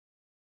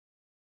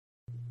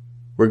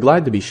We're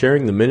glad to be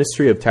sharing the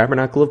ministry of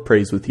Tabernacle of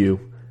Praise with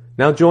you.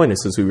 Now join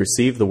us as we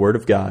receive the Word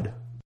of God.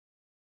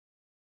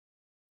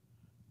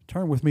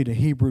 Turn with me to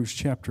Hebrews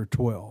chapter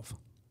 12.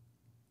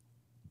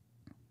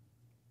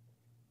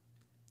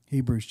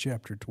 Hebrews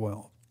chapter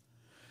 12.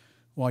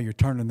 While you're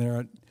turning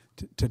there,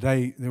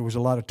 today there was a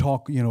lot of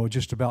talk,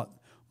 just about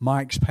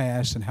Mike's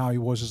past and how he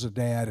was as a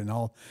dad and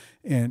all,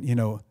 and,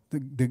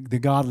 the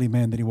godly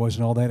man that he was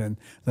and all that. And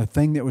the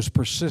thing that was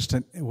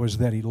persistent was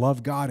that he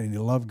loved God and he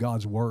loved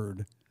God's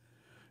Word.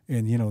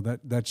 And,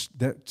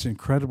 that's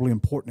incredibly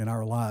important in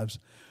our lives.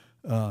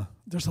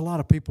 There's a lot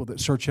of people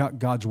that search out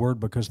God's Word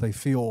because they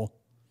feel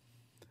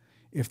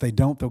if they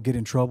don't, they'll get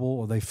in trouble,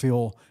 or they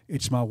feel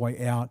it's my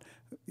way out.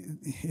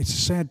 It's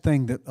a sad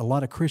thing that a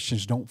lot of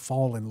Christians don't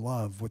fall in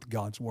love with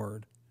God's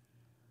Word,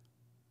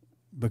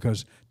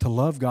 because to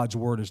love God's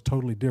Word is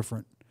totally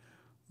different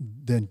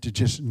than to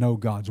just know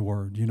God's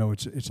Word.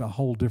 It's a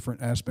whole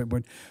different aspect.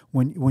 But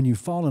when you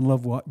fall in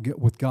love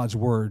with God's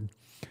Word,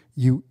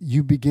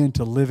 you begin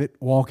to live it,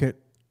 walk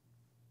it,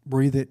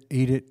 breathe it,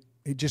 eat it.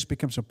 It just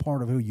becomes a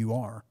part of who you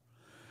are.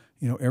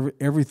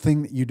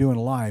 Everything that you do in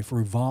life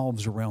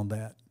revolves around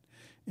that.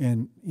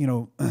 And,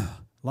 a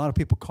lot of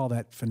people call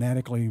that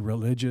fanatically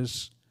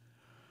religious.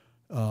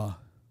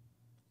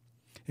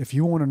 If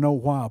you want to know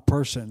why a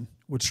person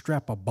would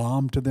strap a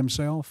bomb to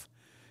themselves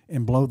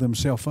and blow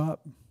themselves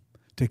up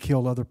to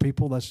kill other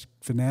people, that's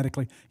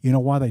fanatically. You know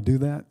why they do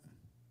that?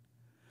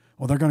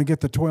 Well, they're going to get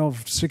the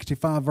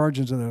 1265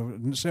 virgins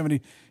and the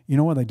 70. You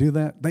know why they do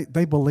that?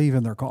 They believe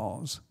in their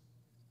cause.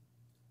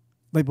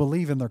 They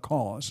believe in their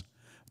cause.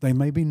 They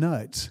may be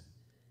nuts,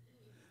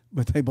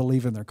 but they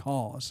believe in their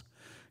cause.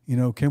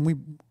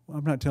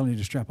 I'm not telling you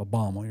to strap a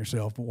bomb on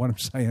yourself, but what I'm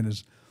saying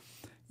is,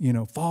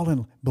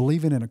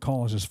 believing in a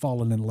cause is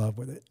falling in love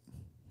with it.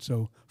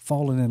 So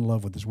falling in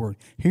love with His Word.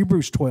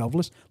 Hebrews 12,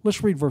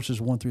 let's read verses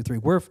 1 through 3.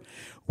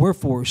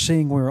 Wherefore,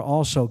 seeing we are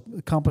also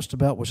compassed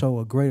about with so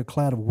a great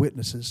cloud of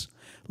witnesses,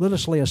 let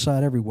us lay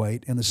aside every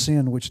weight and the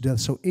sin which doth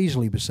so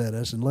easily beset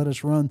us, and let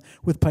us run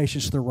with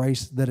patience the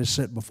race that is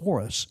set before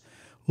us,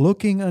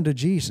 looking unto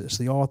Jesus,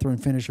 the author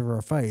and finisher of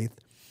our faith,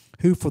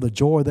 who for the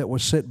joy that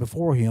was set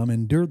before Him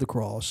endured the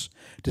cross,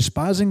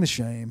 despising the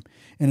shame,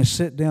 and is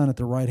set down at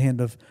the right hand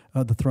of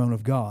the throne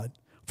of God.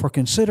 For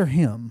consider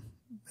Him,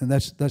 and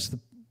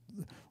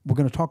we're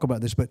going to talk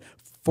about this, but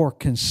for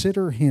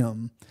consider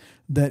Him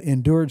that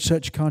endured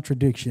such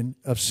contradiction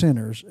of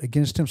sinners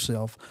against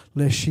Himself,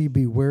 lest ye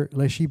be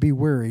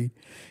wearied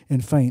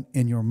and faint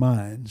in your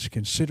minds.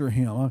 Consider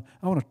Him.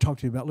 I want to talk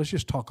to you about, let's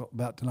just talk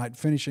about tonight,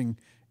 finishing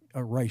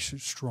a race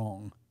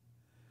strong.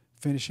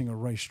 Finishing a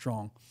race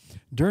strong.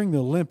 During the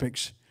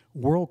Olympics,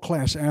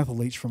 world-class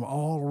athletes from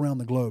all around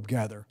the globe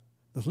gather.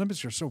 The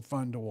Olympics are so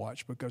fun to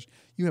watch because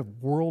you have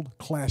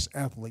world-class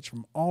athletes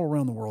from all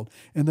around the world,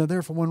 and they're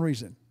there for one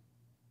reason: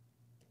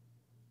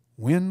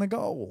 win the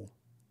gold.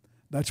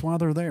 That's why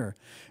they're there.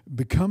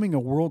 Becoming a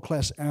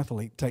world-class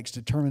athlete takes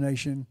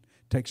determination,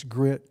 takes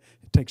grit,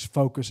 it takes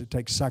focus, it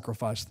takes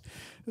sacrifice.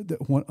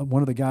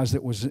 One of the guys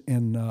that was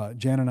in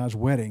Jan and I's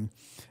wedding,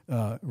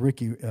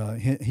 Ricky,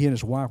 he and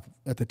his wife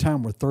at the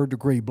time were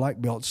third-degree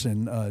black belts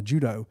in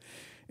judo,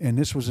 and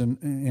this was in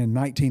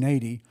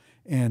 1980,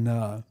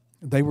 and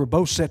they were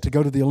both set to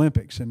go to the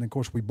Olympics, and of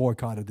course we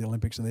boycotted the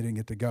Olympics and they didn't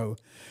get to go.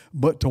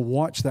 But to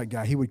watch that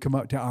guy, he would come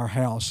up to our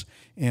house,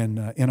 and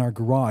in our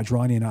garage,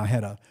 Ronnie and I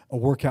had a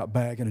workout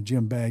bag and a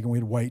gym bag, and we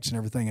had weights and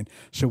everything, and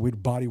so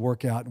we'd body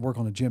work out and work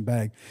on the gym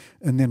bag.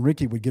 And then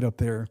Ricky would get up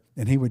there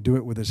and he would do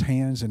it with his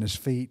hands and his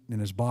feet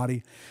and his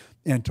body.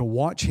 And to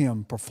watch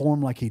him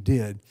perform like he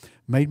did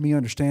made me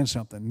understand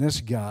something.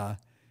 This guy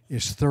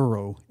is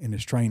thorough in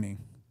his training.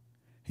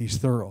 He's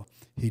thorough.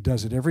 He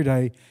does it every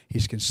day.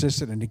 He's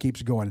consistent, and he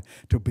keeps going.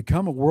 To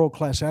become a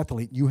world-class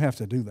athlete, you have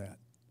to do that.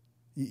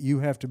 You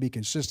have to be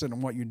consistent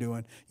in what you're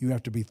doing. You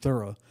have to be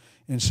thorough.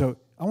 And so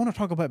I want to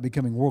talk about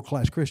becoming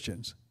world-class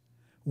Christians.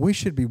 We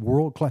should be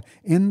world-class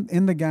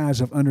in the guise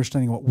of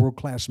understanding what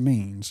world-class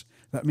means.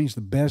 That means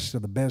the best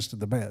of the best of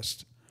the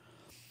best.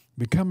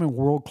 Becoming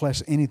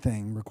world-class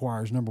anything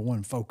requires, number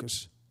one,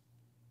 focus.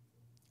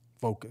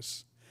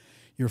 Focus.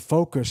 Your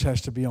focus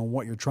has to be on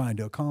what you're trying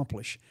to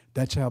accomplish.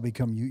 That's how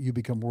you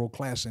become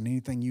world-class in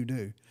anything you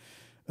do.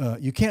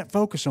 You can't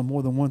focus on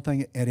more than one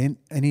thing at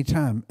any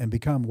time and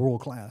become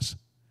world-class.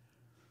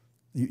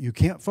 You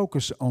can't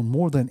focus on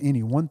more than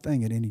one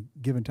thing at any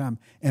given time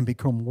and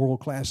become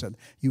world-class.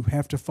 You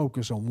have to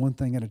focus on one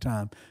thing at a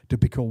time to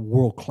become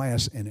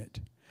world-class in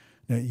it.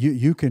 Now,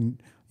 you can,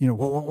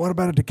 well, what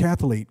about a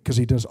decathlete? Because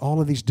he does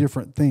all of these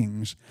different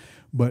things,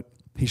 but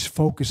he's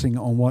focusing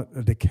on what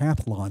a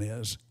decathlon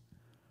is.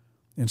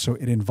 And so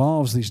it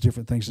involves these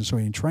different things, and so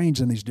he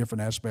trains in these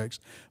different aspects,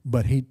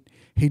 but he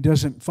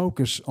doesn't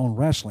focus on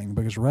wrestling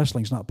because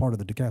wrestling's not part of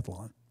the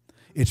decathlon.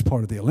 It's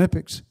part of the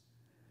Olympics,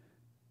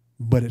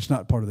 but it's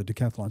not part of the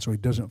decathlon, so he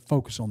doesn't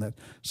focus on that.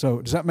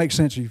 So does that make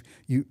sense? You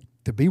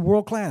to be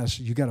world-class,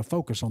 you got to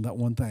focus on that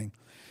one thing.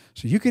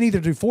 So you can either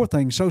do 4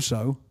 things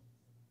so-so,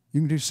 you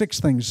can do 6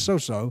 things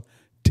so-so,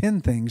 10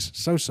 things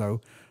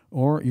so-so,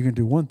 or you can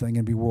do one thing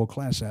and be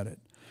world-class at it.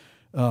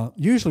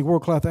 Usually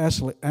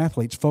world-class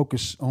athletes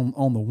focus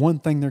on the one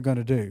thing they're going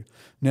to do.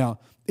 Now,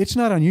 it's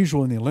not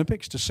unusual in the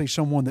Olympics to see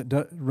someone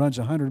that runs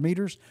 100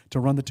 meters to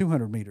run the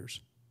 200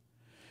 meters.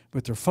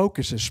 But their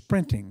focus is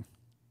sprinting.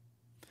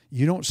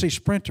 You don't see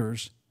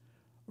sprinters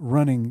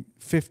running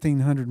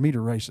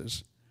 1,500-meter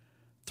races,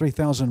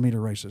 3,000-meter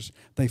races.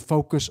 They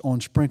focus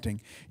on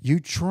sprinting. You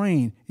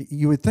train,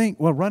 you would think,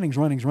 well, running's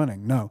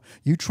running. No.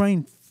 You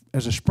train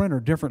as a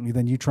sprinter differently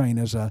than you train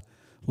as a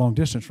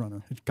long-distance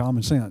runner. It's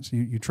common sense.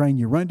 You train,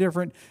 you run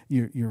different,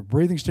 your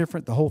breathing's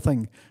different, the whole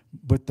thing.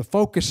 But the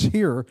focus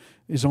here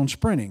is on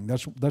sprinting.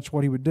 That's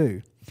what he would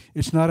do.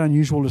 It's not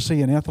unusual to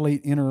see an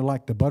athlete enter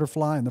like the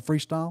butterfly in the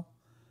freestyle.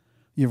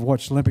 You ever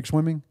watched Olympic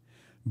swimming?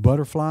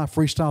 Butterfly,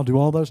 freestyle, do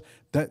all those.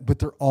 But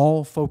they're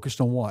all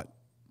focused on what?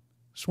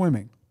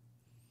 Swimming.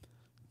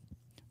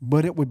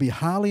 But it would be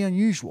highly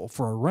unusual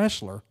for a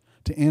wrestler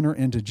to enter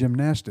into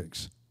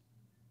gymnastics.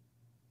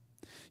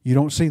 You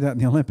don't see that in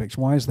the Olympics.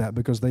 Why is that?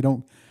 Because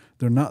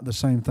they're not the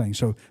same thing.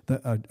 So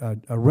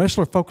a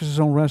wrestler focuses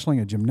on wrestling,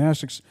 a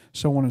gymnastics,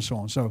 so on and so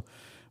on. So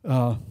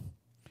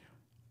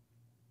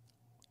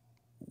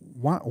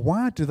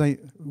why do they?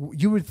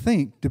 You would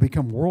think to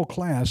become world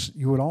class,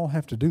 you would all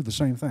have to do the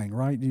same thing,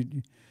 right?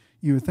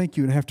 You would think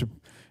there would have to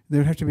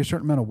be a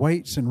certain amount of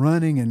weights and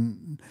running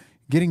and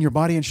getting your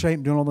body in shape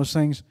and doing all those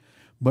things.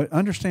 But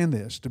understand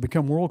this: to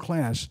become world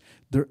class,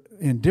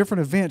 in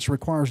different events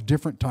requires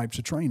different types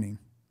of training.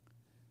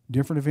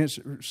 Different events.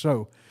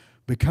 So,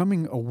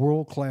 becoming a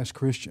world-class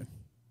Christian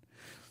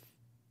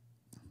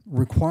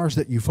requires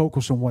that you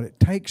focus on what it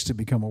takes to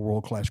become a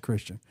world-class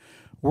Christian.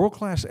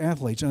 World-class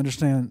athletes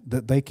understand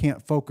that they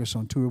can't focus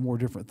on two or more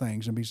different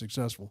things and be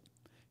successful.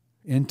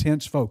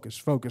 Intense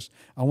focus.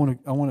 I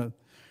want to,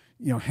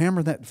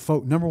 hammer that.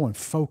 Number one,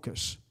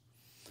 focus.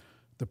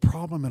 The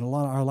problem in a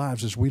lot of our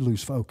lives is we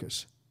lose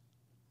focus.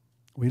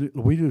 We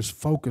lose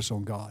focus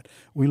on God.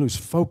 We lose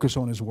focus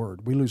on His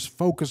Word. We lose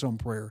focus on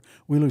prayer.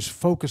 We lose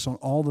focus on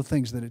all the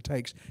things that it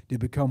takes to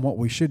become what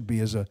we should be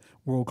as a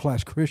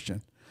world-class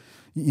Christian.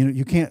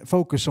 You can't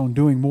focus on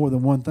doing more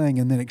than one thing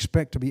and then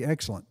expect to be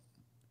excellent,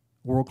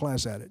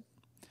 world-class at it.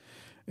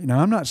 Now,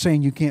 I'm not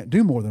saying you can't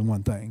do more than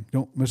one thing.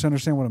 Don't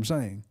misunderstand what I'm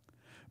saying.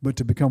 But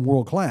to become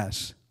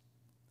world-class,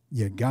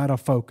 you got to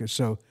focus.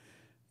 So,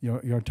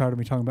 you're tired of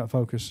me talking about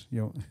focus?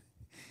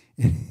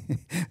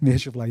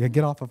 Bishop,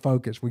 get off of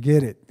focus. We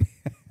get it.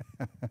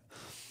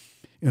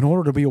 In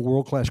order to be a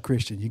world-class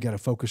Christian, you got to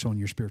focus on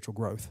your spiritual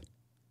growth.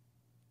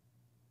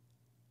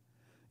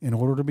 In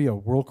order to be a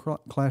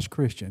world-class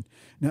Christian.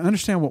 Now,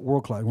 understand what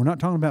world-class. We're not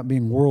talking about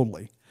being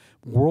worldly.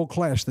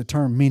 World-class, the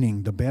term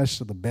meaning the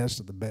best of the best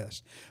of the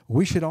best.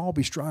 We should all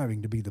be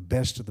striving to be the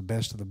best of the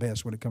best of the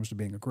best when it comes to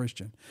being a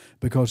Christian,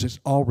 because it's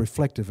all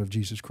reflective of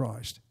Jesus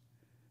Christ.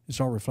 It's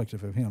all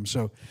reflective of Him.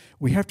 So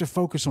we have to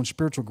focus on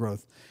spiritual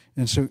growth.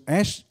 And so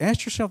ask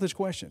yourself this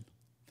question.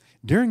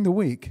 During the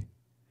week,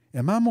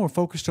 am I more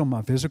focused on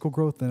my physical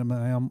growth than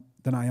I am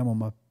on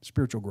my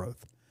spiritual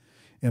growth?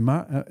 Am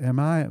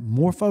I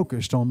more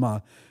focused on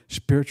my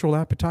spiritual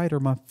appetite or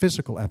my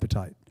physical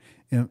appetite?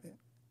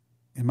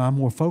 Am I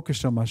more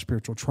focused on my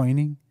spiritual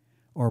training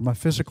or my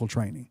physical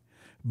training?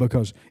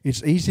 Because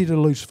it's easy to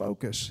lose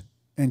focus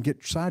and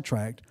get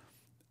sidetracked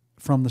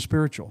from the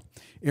spiritual.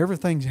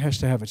 Everything has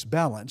to have its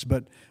balance,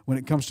 but when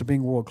it comes to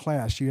being world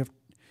class, you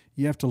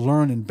have to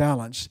learn and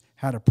balance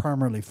how to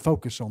primarily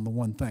focus on the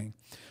one thing.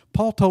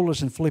 Paul told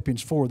us in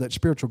Philippians 4 that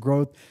spiritual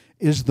growth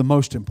is the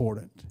most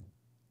important.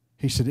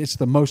 He said it's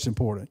the most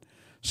important.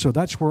 So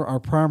that's where our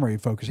primary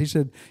focus. He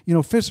said,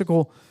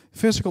 physical.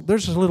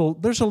 There's a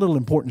little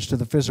importance to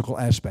the physical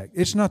aspect.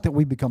 It's not that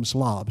we become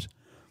slobs.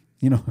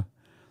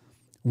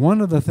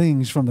 One of the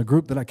things from the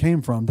group that I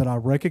came from that I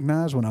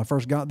recognized when I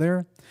first got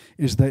there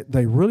is that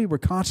they really were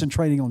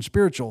concentrating on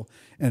spiritual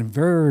and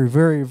very,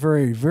 very,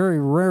 very, very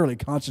rarely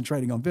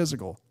concentrating on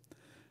physical.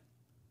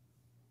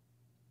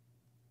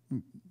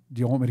 Do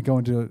you want me to go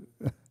into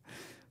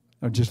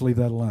or just leave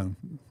that alone?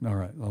 All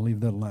right, I'll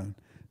leave that alone.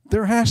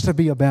 There has to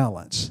be a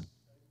balance.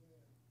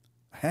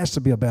 Has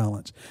to be a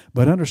balance.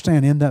 But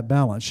understand, in that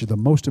balance, the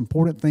most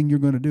important thing you're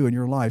going to do in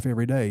your life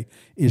every day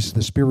is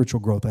the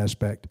spiritual growth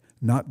aspect,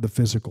 not the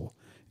physical.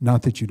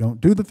 Not that you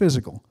don't do the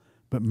physical,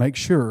 but make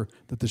sure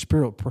that the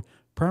spirit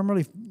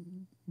primarily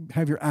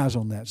have your eyes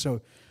on that.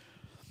 So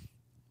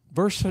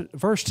verse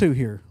 2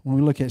 here, when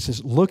we look at it, it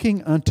says,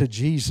 looking unto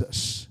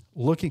Jesus.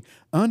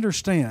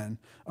 Understand,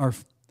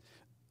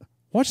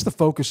 what's the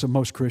focus of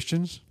most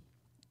Christians?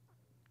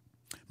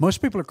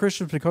 Most people are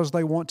Christians because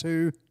they want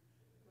to.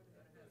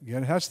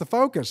 That's the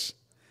focus.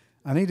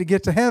 I need to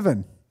get to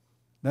heaven.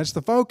 That's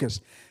the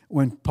focus.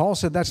 When Paul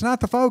said that's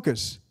not the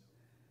focus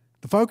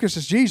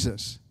is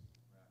Jesus.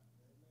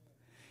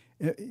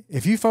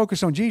 If you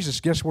focus on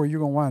Jesus, guess where you're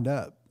going to wind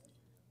up?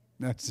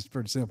 That's just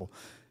pretty simple.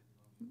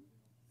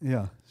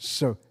 Yeah.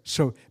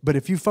 But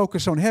if you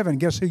focus on heaven,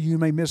 guess who you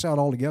may miss out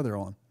altogether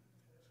on?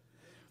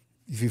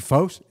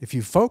 If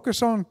you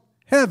focus on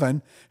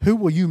heaven, who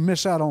will you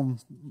miss out on?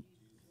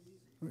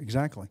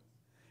 Exactly.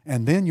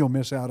 And then you'll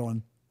miss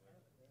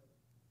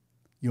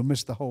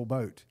the whole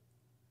boat.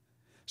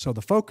 So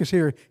the focus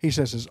here, he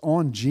says, is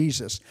on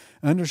Jesus.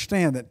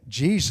 Understand that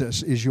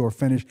Jesus is your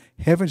finish.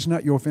 Heaven's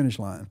not your finish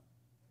line.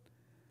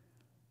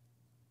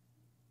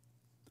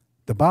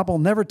 The Bible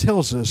never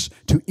tells us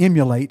to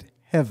emulate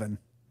heaven.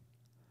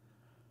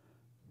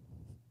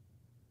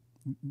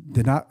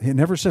 It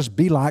never says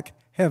be like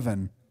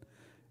heaven.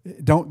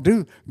 Don't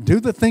do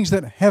the things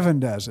that heaven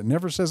does. It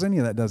never says any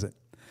of that, does it?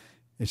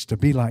 It's to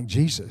be like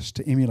Jesus,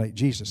 to emulate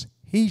Jesus.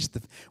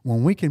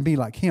 When we can be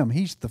like Him,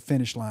 He's the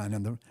finish line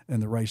in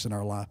the race in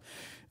our life.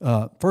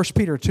 1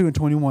 Peter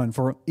 2:21,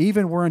 for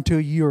even whereunto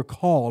you are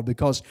called,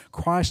 because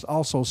Christ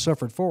also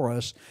suffered for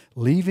us,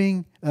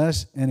 leaving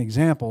us an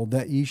example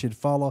that ye should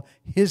follow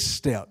His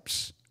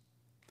steps.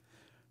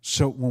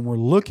 So when we're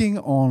looking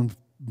on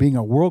being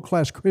a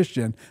world-class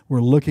Christian,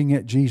 we're looking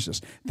at Jesus.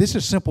 This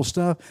is simple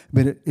stuff,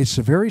 but it's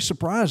very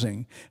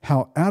surprising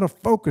how out of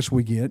focus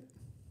we get.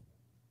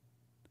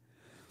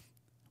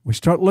 We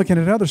start looking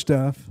at other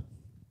stuff.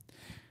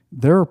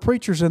 There are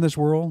preachers in this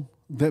world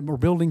that are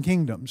building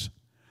kingdoms.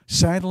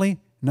 Sadly,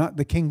 not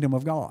the kingdom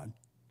of God.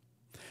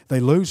 They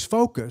lose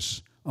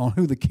focus on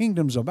who the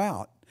kingdom's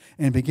about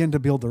and begin to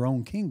build their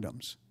own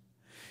kingdoms.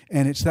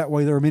 And it's that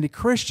way there are many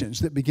Christians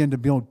that begin to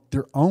build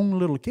their own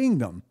little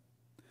kingdom.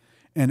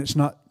 And it's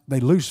not, they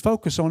lose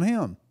focus on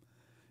Him.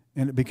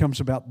 And it becomes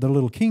about their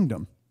little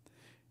kingdom.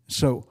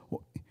 So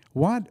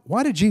why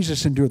did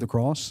Jesus endure the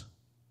cross?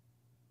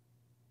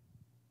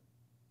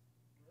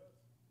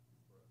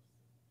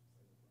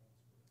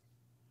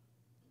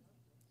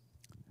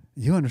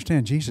 You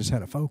understand Jesus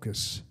had a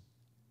focus.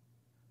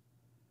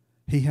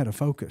 He had a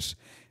focus.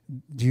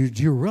 Do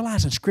you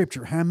realize in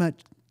Scripture how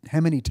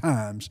many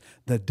times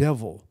the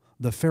devil,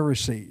 the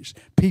Pharisees,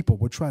 people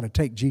would try to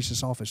take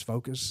Jesus off His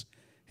focus?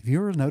 Have you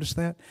ever noticed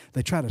that?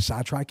 They try to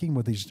sidetrack Him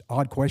with these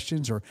odd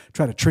questions or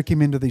try to trick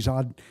Him into these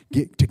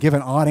to give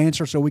an odd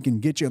answer so we can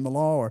get you in the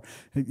law. Or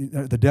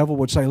the devil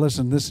would say,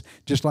 listen, this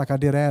just like I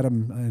did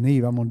Adam and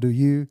Eve, I'm going to do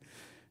you.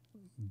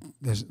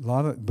 There's a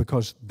lot of,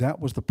 because that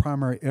was the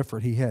primary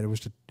effort he had. It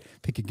was if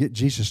he could get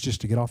Jesus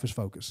just to get off his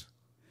focus.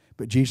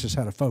 But Jesus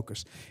had a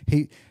focus.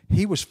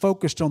 He was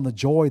focused on the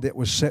joy that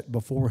was set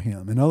before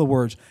him. In other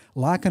words,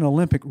 like an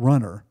Olympic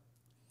runner's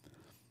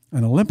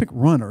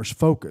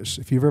focus,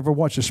 if you've ever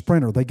watched a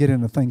sprinter, they get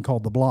in a thing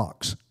called the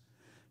blocks,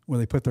 where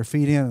they put their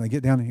feet in and they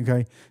get down.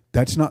 Okay,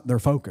 that's not their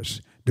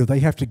focus. Do they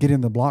have to get in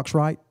the blocks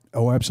right?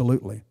 Oh,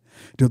 absolutely.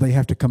 Do they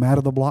have to come out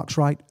of the blocks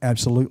right?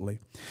 Absolutely.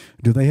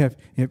 Do they have?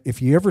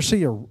 If you ever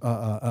see a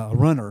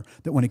runner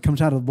that when he comes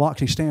out of the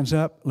blocks he stands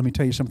up, let me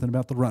tell you something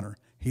about the runner.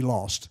 He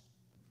lost.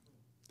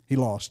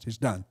 He's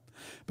done.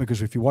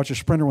 Because if you watch a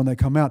sprinter when they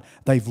come out,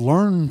 they've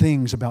learned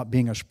things about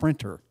being a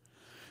sprinter.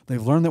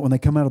 They've learned that when they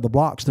come out of the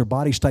blocks, their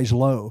body stays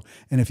low.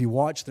 And if you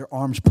watch their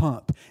arms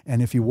pump,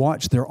 and if you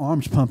watch their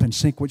arms pump in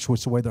sync, which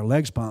was the way their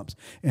legs pumped,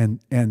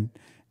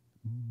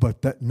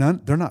 but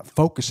they're not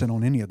focusing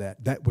on any of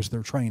that. That was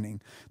their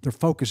training. Their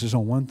focus is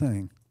on one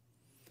thing.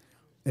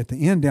 At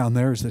the end down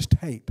there is this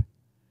tape.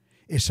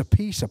 It's a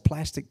piece of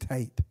plastic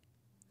tape.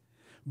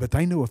 But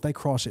they know if they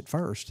cross it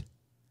first,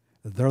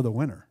 they're the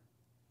winner.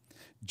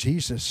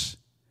 Jesus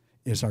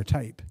is our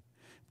tape.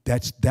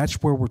 That's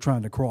where we're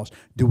trying to cross.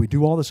 Do we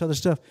do all this other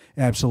stuff?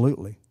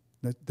 Absolutely.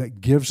 That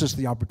gives us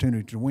the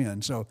opportunity to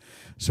win. So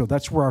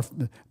that's where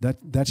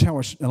that's how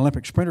an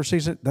Olympic sprinter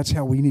sees it. That's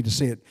how we need to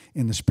see it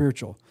in the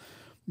spiritual.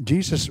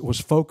 Jesus was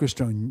focused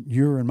on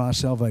your and my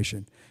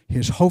salvation.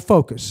 His whole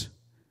focus.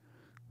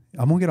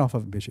 I'm going to get off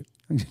of it, Bishop.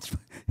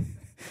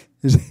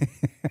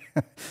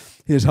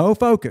 His whole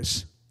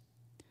focus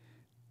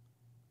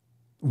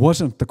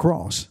wasn't the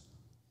cross.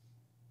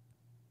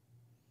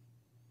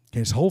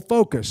 His whole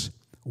focus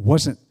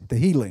wasn't the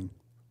healing.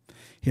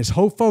 His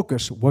whole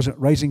focus wasn't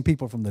raising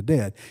people from the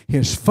dead.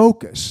 His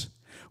focus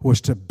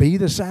was to be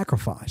the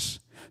sacrifice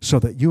so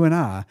that you and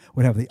I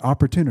would have the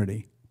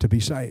opportunity to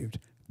be saved.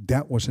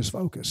 That was his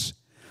focus.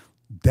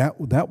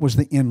 That was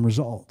the end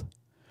result.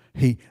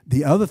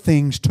 The other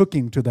things took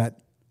him to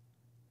that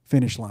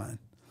finish line.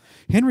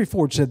 Henry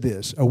Ford said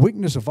this, a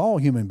weakness of all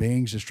human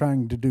beings is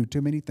trying to do too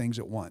many things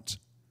at once.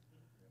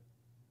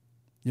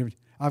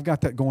 I've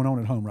got that going on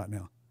at home right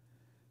now.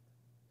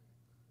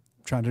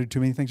 Trying to do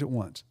too many things at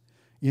once.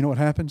 You know what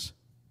happens?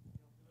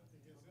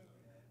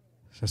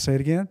 Should I say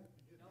it again?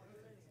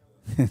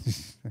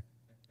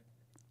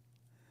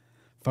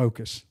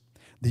 Focus.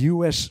 The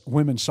U.S.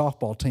 women's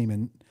softball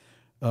team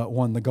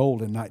won the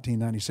gold in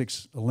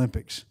 1996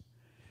 Olympics.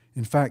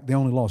 In fact, they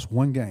only lost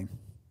one game.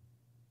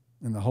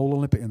 In the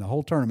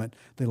whole tournament,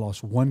 they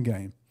lost one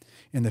game.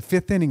 In the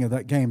fifth inning of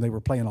that game, they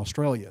were playing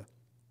Australia.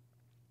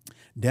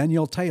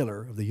 Danielle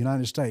Taylor of the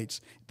United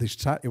States,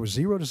 it was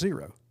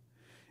 0-0.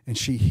 And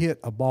she hit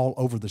a ball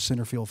over the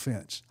center field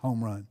fence,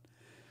 home run.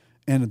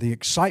 And the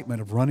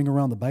excitement of running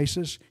around the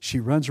bases, she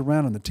runs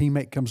around and the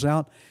teammate comes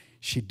out.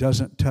 She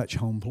doesn't touch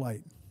home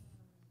plate.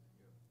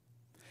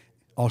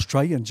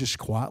 Australia just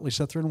quietly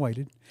sat there and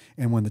waited.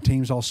 And when the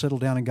teams all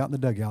settled down and got in the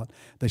dugout,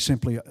 they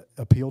simply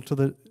appealed to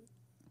the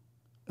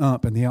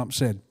ump, and the ump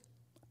said,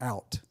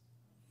 out.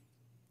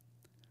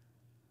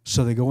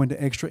 So they go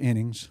into extra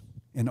innings,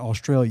 and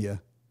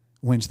Australia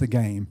wins the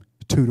game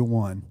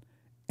 2-1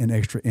 in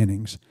extra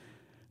innings.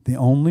 The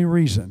only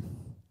reason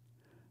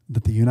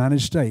that the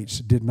United States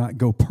did not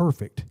go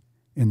perfect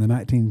in the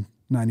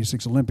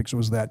 1996 Olympics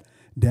was that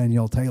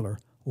Danielle Taylor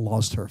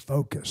lost her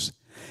focus.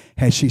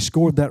 Had she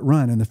scored that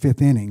run in the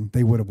 5th inning,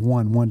 they would have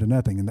won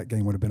 1-0, and that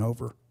game would have been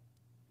over.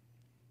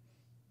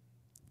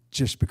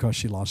 Just because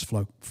she lost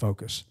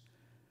focus.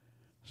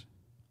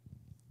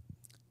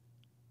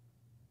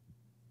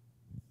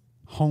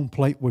 Home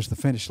plate was the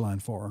finish line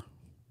for her.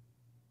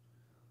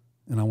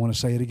 And I want to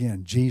say it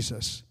again.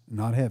 Jesus,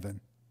 not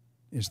heaven,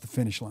 is the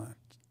finish line.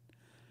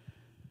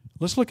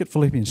 Let's look at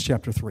Philippians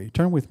chapter 3.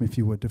 Turn with me, if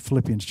you would, to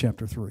Philippians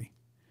chapter 3.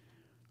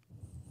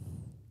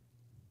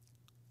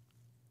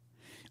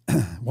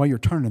 While you're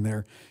turning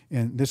there,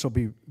 and this will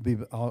be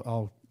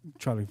I'll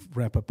try to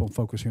wrap up on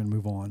focus here and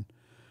move on.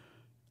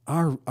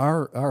 Our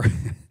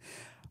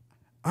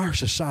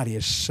society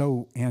is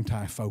so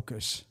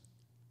anti-focus.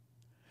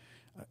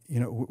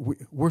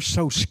 We're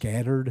so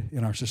scattered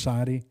in our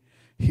society.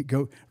 You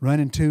go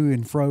running to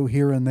and fro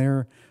here and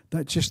there.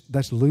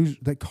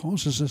 That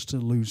causes us to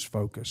lose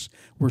focus.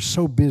 We're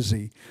so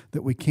busy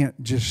that we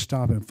can't just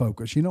stop and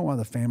focus. You know why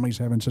the family's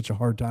having such a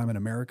hard time in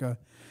America?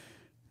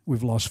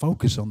 We've lost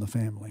focus on the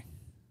family.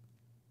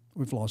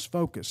 We've lost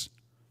focus.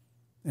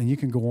 And you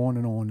can go on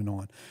and on and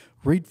on.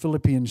 Read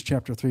Philippians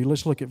chapter 3.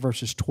 Let's look at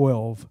verses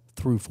 12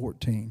 through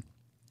 14.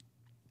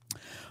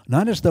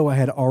 Not as though I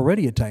had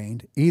already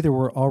attained, either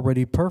were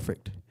already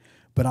perfect,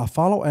 but I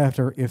follow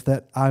after, if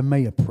that I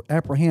may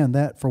apprehend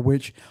that for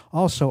which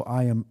also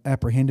I am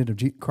apprehended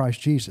of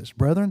Christ Jesus.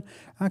 Brethren,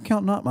 I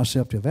count not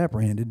myself to have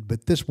apprehended,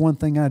 but this one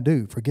thing I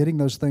do, forgetting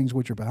those things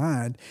which are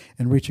behind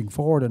and reaching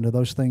forward unto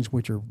those things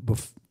which are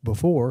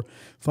before.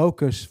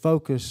 Focus.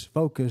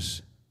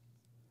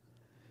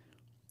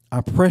 I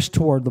press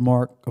toward the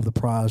mark of the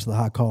prize of the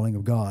high calling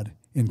of God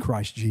in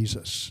Christ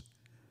Jesus.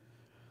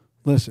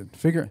 Listen,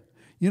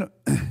 you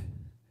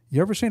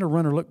ever seen a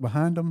runner look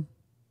behind them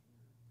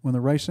when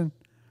they're racing?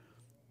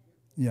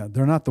 Yeah,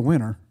 they're not the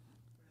winner.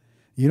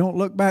 You don't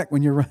look back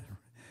when you're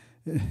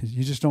running.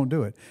 You just don't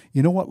do it.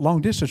 You know what?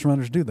 Long-distance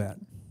runners do that.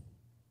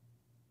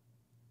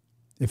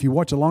 If you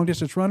watch a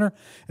long-distance runner,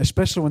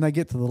 especially when they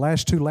get to the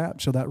last 2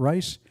 laps of that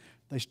race,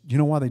 you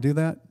know why they do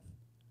that?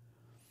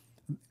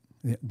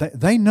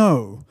 They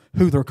know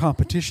who their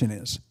competition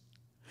is.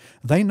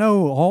 They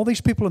know all these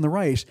people in the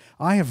race.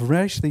 I have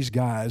raced these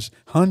guys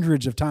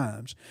hundreds of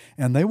times,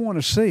 and they want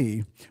to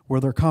see where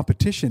their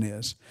competition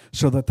is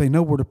so that they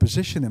know where to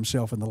position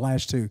themselves in the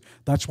last 2.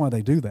 That's why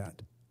they do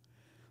that.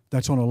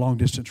 That's on a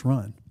long-distance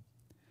run.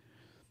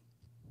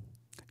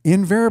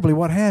 Invariably,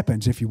 what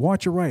happens if you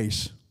watch a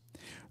race,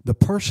 the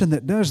person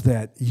that does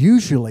that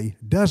usually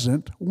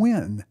doesn't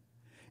win.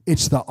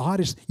 It's the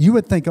oddest. You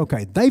would think,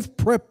 okay, they've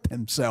prepped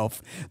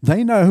themselves.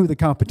 They know who the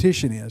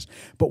competition is.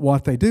 But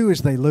what they do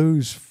is they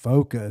lose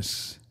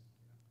focus.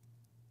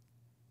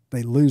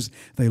 They lose,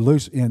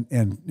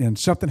 and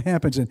something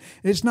happens. And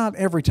it's not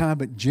every time,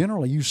 but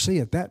generally you see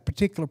it. That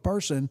particular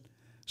person,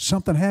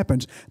 something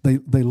happens. They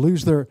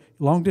lose their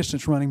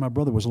long-distance running. My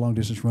brother was a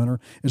long-distance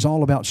runner. It's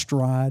all about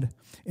stride,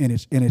 and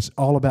it's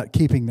all about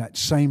keeping that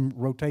same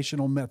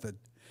rotational method.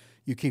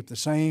 You keep the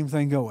same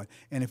thing going.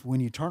 And when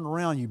you turn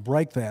around, you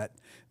break that,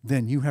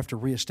 then you have to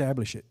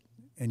reestablish it,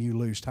 and you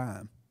lose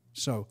time.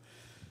 So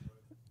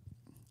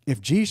if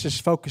Jesus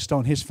focused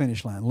on his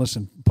finish line,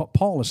 listen,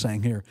 Paul is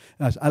saying here,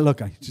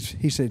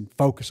 he said,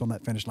 focus on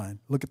that finish line.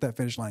 Look at that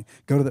finish line.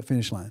 Go to that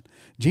finish line.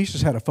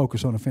 Jesus had a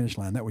focus on a finish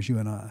line. That was you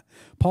and I.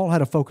 Paul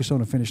had a focus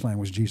on a finish line,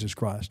 was Jesus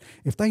Christ.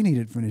 If they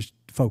needed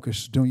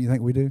focus, don't you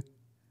think we do?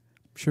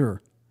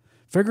 Sure.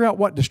 Figure out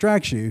what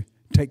distracts you.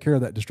 Take care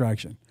of that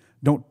distraction.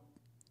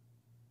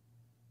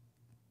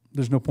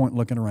 There's no point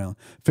looking around.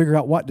 Figure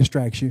out what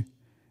distracts you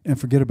and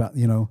forget about,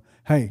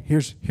 hey,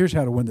 here's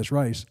how to win this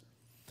race.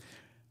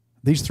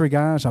 These 3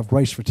 guys I've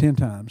raced for 10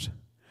 times.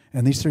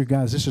 And these 3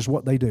 guys, this is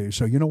what they do.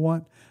 So you know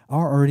what? I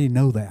already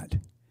know that.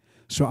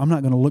 So I'm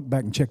not going to look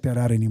back and check that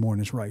out anymore in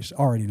this race. I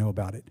already know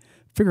about it.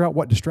 Figure out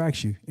what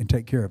distracts you and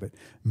take care of it.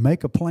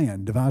 Make a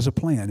plan, devise a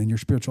plan in your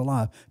spiritual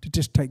life to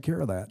just take care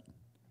of that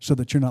so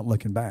that you're not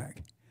looking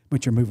back,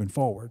 but you're moving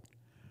forward.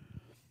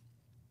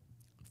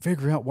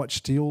 Figure out what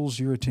steals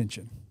your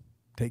attention.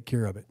 Take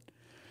care of it.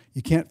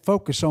 You can't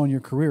focus on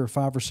your career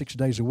 5 or 6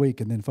 days a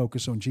week and then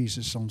focus on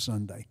Jesus on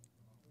Sunday.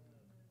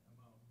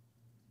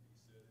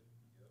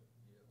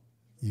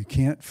 You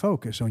can't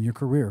focus on your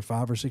career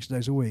 5 or 6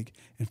 days a week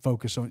and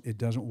focus on it.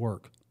 Doesn't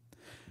work.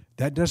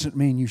 That doesn't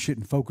mean you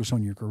shouldn't focus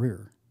on your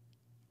career.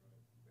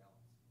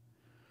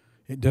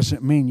 It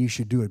doesn't mean you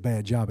should do a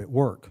bad job at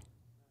work.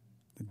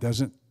 It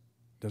doesn't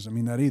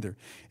mean that either.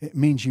 It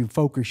means you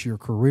focus your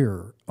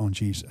career on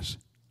Jesus.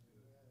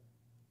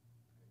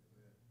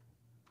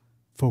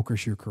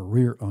 Focus your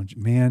career on,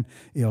 man,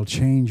 it'll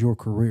change your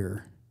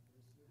career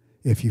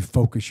if you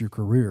focus your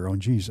career on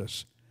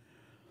Jesus.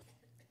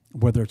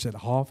 Whether it's at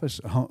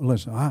office,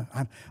 listen,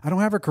 I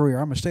don't have a career.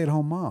 I'm a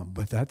stay-at-home mom,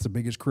 but that's the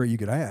biggest career you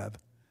could have.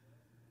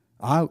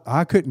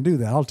 I couldn't do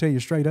that. I'll tell you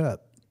straight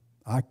up.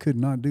 I could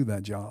not do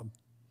that job.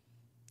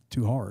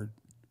 Too hard.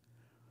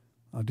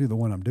 I'll do the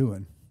one I'm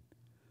doing.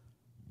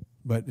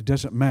 But it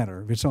doesn't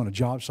matter. If it's on a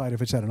job site,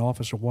 if it's at an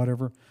office or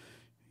whatever,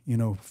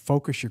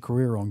 focus your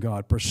career on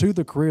God. Pursue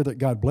the career that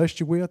God blessed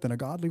you with in a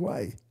godly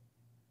way.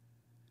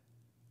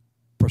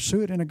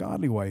 Pursue it in a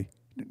godly way.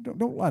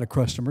 Don't lie to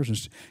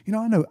customers.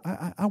 I know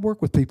I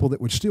work with people that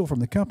would steal from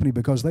the company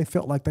because they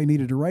felt like they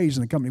needed a raise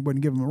and the company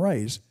wouldn't give them a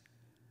raise.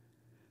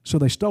 So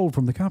they stole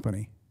from the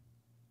company.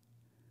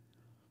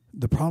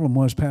 The problem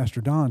was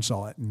Pastor Don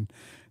saw it. And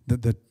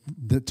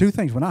the two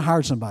things, when I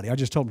hired somebody, I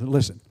just told them,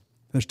 listen,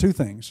 there's two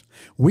things.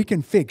 We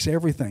can fix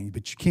everything,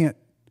 but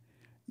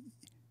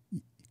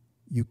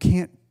you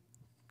can't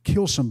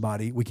kill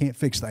somebody. We can't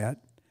fix that.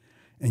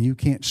 And you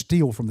can't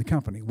steal from the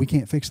company. We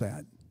can't fix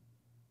that.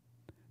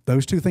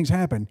 Those two things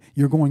happen,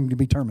 you're going to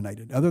be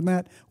terminated. Other than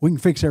that, we can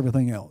fix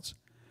everything else.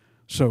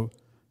 So,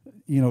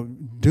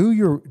 do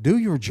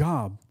your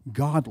job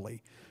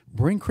godly.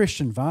 Bring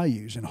Christian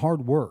values and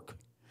hard work.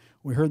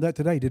 We heard that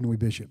today, didn't we,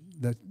 Bishop?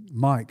 That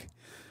Mike,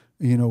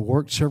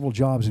 worked several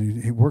jobs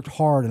and he worked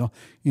hard and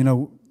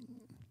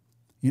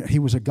he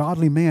was a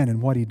godly man in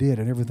what he did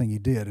and everything he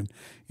did. And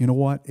you know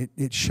what?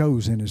 It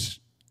shows in his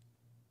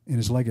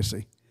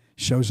legacy.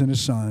 Shows in his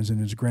sons and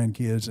his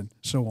grandkids and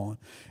so on.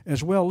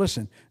 As well,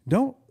 listen,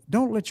 don't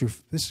let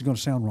this is going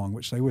to sound wrong,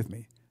 but stay with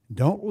me.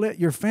 Don't let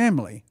your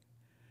family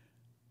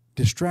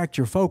distract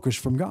your focus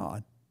from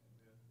God.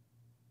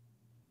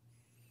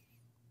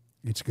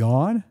 It's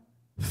God,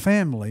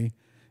 family,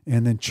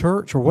 and then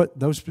church or what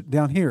those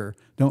down here.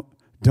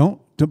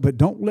 But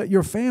don't let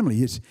your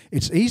family.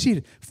 It's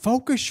easy to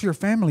focus your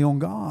family on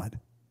God.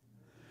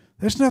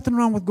 There's nothing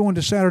wrong with going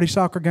to Saturday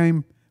soccer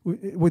game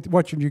with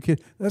watching your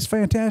kid. That's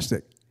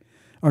fantastic.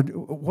 Or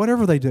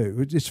whatever they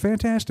do. It's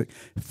fantastic.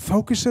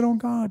 Focus it on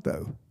God,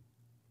 though.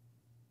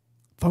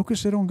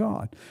 Focus it on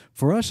God.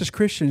 For us as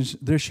Christians,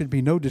 there should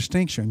be no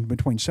distinction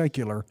between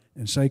secular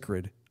and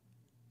sacred.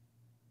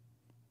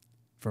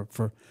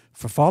 For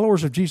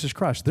followers of Jesus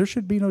Christ, there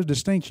should be no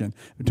distinction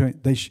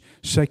between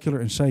secular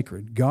and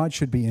sacred. God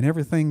should be in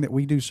everything that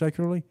we do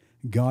secularly.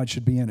 God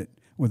should be in it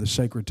with a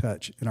sacred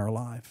touch in our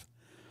life.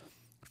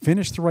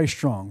 Finish the race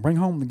strong. Bring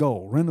home the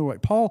goal. Run the race.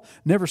 Paul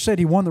never said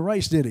he won the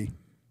race, did he?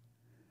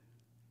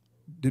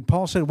 Did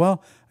Paul say,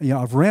 well,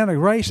 I've ran a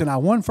race and I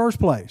won first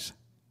place?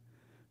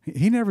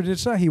 He never did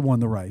say he won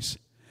the race.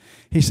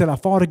 He said, I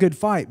fought a good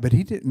fight, but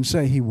he didn't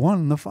say he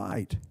won the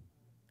fight.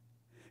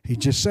 He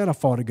just said, I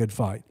fought a good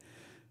fight.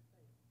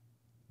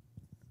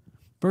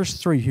 Verse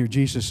 3 here,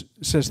 Jesus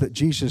says that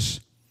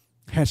Jesus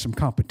had some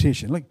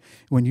competition. Look,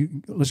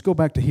 let's go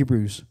back to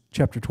Hebrews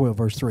chapter 12,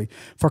 verse 3.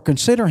 For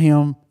consider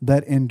him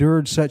that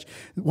endured such.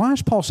 Why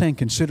is Paul saying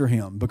consider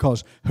him?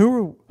 Because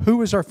who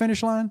is our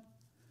finish line?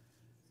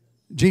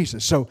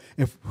 Jesus. So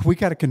if we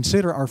got to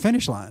consider our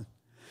finish line,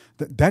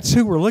 that's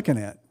who we're looking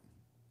at.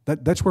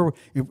 That's where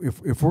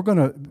if we're going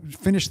to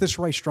finish this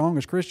race strong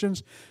as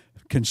Christians,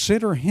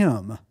 consider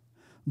him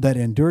that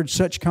endured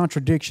such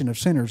contradiction of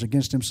sinners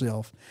against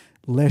himself,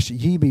 lest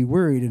ye be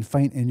wearied and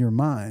faint in your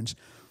minds.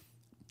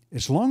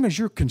 As long as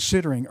you're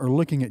considering or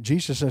looking at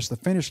Jesus as the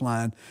finish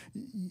line,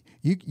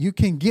 you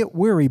can get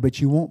weary, but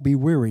you won't be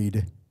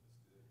wearied.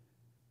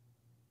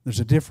 There's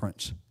a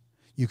difference.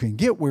 You can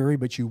get weary,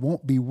 but you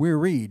won't be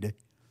wearied.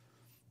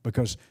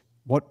 Because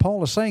what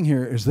Paul is saying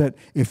here is that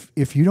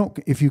if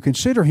you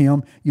consider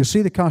him, you'll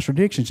see the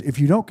contradictions. If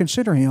you don't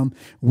consider him,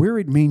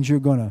 wearied means you're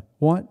going to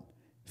what?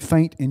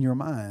 Faint in your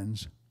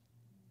minds.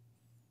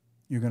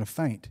 You're going to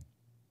faint.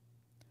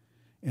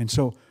 And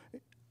so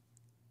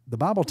the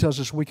Bible tells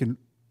us we can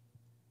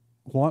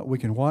what? We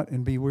can what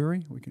and be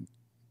weary? We can.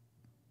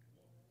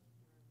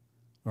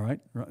 All right.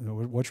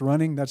 What's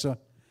running? That's our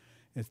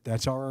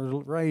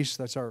race.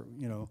 That's our,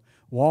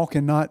 walk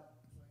and not.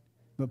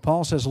 But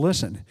Paul says,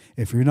 listen,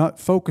 if you're not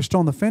focused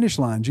on the finish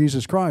line,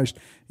 Jesus Christ,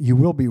 you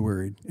will be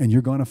wearied and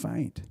you're going to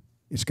faint.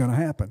 It's going to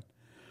happen.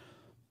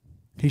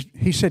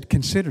 He said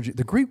consider.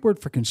 The Greek word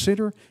for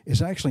consider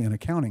is actually an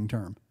accounting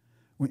term.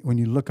 When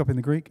you look up in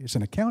the Greek, it's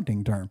an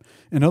accounting term.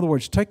 In other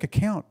words, take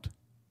account.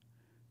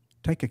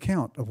 Take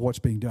account of what's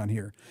being done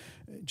here.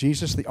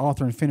 Jesus, the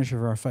author and finisher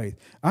of our faith.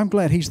 I'm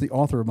glad he's the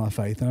author of my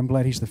faith, and I'm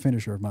glad he's the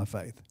finisher of my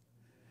faith.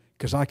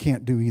 Because I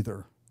can't do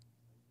either.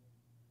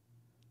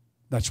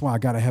 That's why I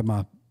got to have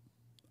my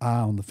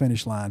eye on the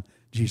finish line,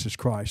 Jesus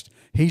Christ.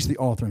 He's the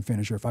author and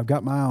finisher. If I've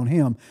got my eye on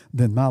him,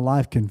 then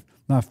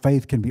my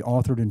faith can be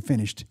authored and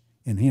finished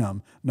in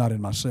him, not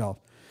in myself.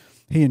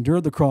 He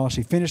endured the cross.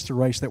 He finished the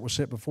race that was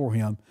set before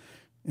him,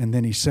 and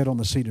then he sat on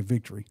the seat of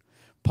victory.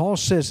 Paul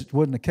says it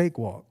wasn't a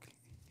cakewalk.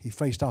 He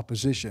faced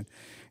opposition.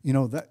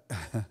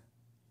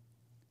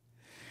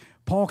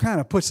 Paul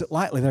kind of puts it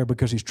lightly there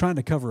because he's trying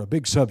to cover a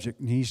big subject,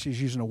 and he's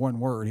using a one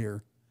word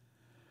here.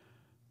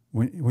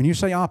 When you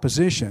say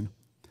opposition,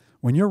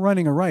 when you're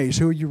running a race,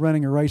 who are you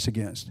running a race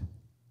against?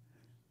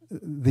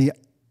 The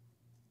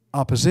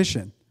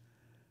opposition.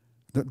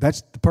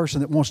 That's the person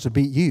that wants to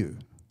beat you.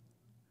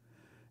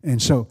 And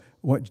so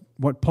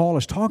what Paul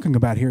is talking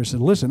about here is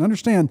that, listen,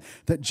 understand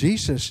that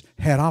Jesus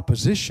had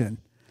opposition.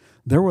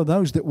 There were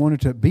those that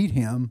wanted to beat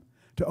him,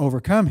 to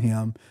overcome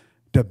him,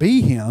 to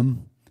be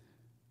him,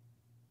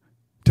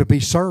 to be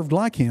served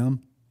like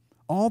him,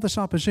 all this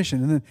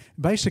opposition. And then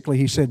basically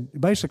he said,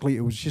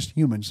 it was just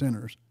human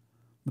sinners.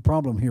 The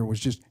problem here was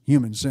just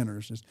human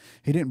sinners.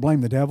 He didn't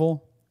blame the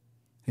devil.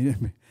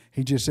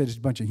 He just said it's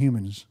a bunch of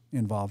humans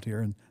involved here,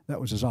 and that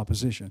was his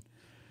opposition.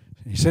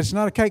 He said it's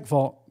not a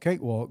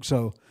cakewalk.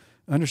 So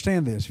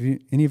understand this.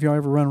 Any of y'all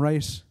ever run a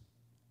race?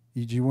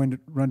 Did you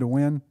run to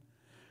win?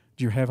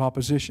 Did you have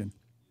opposition?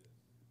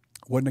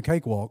 Wasn't a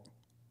cakewalk.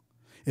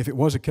 If it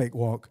was a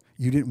cakewalk,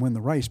 you didn't win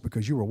the race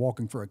because you were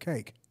walking for a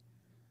cake.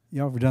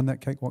 Y'all ever done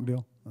that cakewalk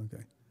deal?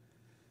 Okay.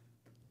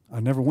 I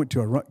never went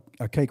to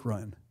a cake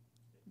run.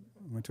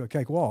 I went to a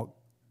cakewalk.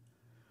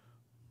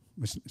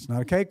 It's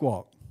not a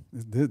cakewalk.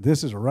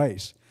 This is a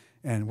race,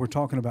 and we're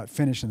talking about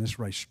finishing this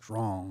race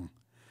strong.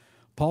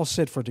 Paul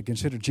said to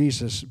consider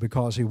Jesus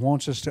because he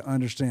wants us to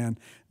understand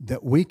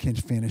that we can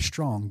finish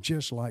strong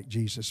just like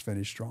Jesus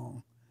finished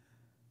strong.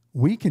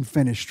 We can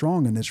finish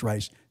strong in this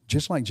race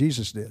just like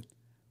Jesus did.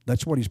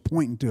 That's what he's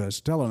pointing to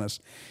us, telling us,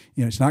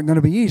 it's not going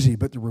to be easy,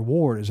 but the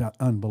reward is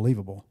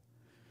unbelievable.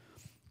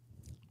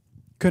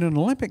 Could an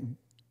Olympic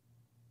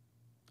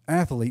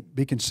athlete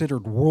be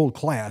considered world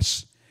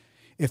class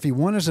if he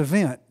won his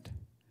event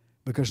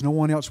because no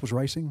one else was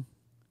racing?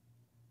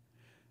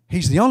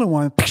 He's the only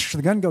one.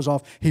 The gun goes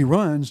off. He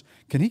runs.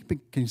 Can he be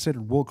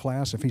considered world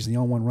class if he's the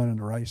only one running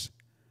the race?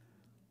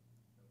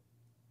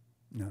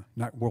 No,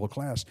 not world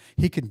class.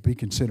 He could be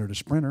considered a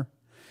sprinter.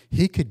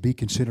 He could be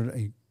considered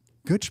a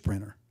good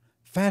sprinter,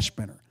 fast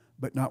sprinter,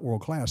 but not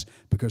world class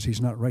because he's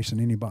not racing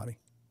anybody.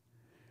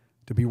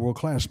 To be world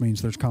class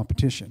means there's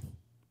competition.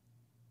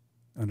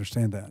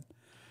 Understand that.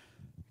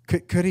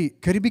 Could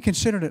he be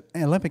considered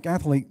an Olympic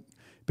athlete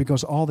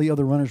because all the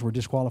other runners were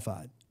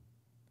disqualified?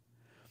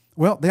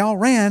 Well, they all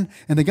ran,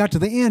 and they got to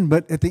the end,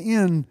 but at the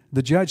end,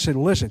 the judge said,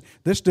 listen,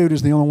 this dude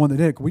is the only one that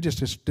did it. We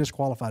just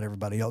disqualified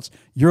everybody else.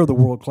 You're the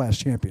world-class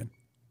champion.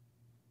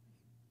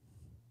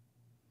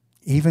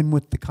 Even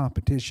with the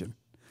competition,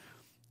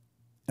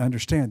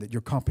 understand that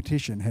your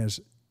competition has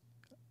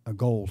a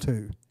goal,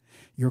 too.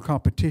 Your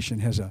competition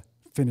has a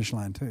finish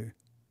line, too.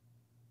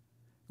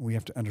 We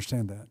have to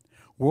understand that.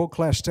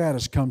 World-class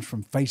status comes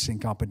from facing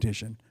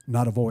competition,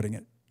 not avoiding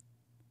it.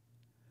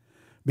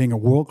 Being a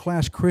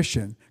world-class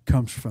Christian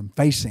comes from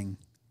facing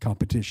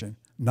competition,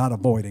 not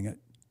avoiding it.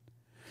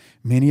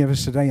 Many of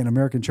us today in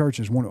American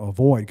churches want to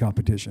avoid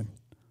competition.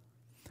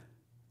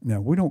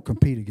 Now, we don't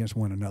compete against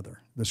one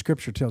another. The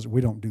Scripture tells us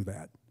we don't do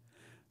that.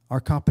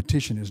 Our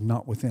competition is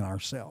not within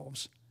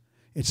ourselves.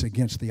 It's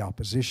against the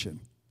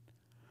opposition.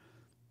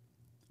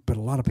 But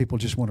a lot of people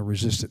just want to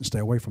resist it and stay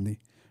away from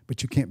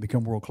but you can't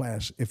become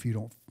world-class if you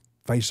don't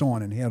face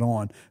on and head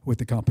on with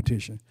the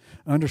competition.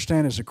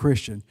 Understand, as a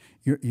Christian,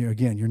 you're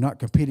not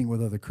competing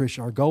with other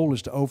Christians. Our goal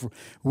is to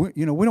we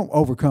don't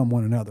overcome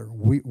one another.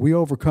 We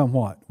overcome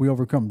what? We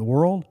overcome the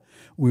world,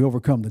 we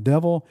overcome the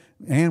devil,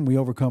 and we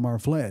overcome our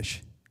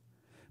flesh.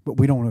 But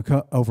we don't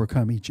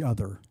overcome each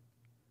other.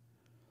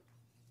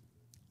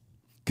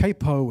 Kay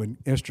Poe and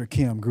Esther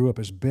Kim grew up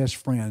as best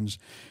friends.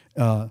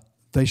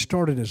 They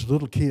started as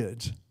little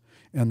kids,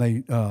 and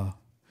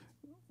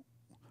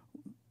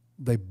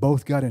they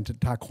both got into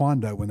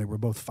Taekwondo when they were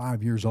both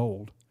 5 years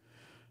old.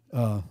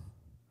 In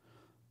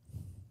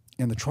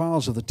the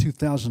trials of the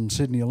 2000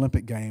 Sydney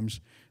Olympic Games,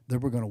 they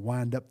were going to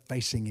wind up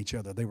facing each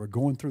other. They were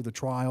going through the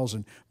trials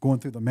and going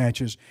through the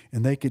matches,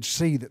 and they could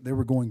see that they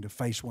were going to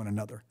face one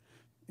another.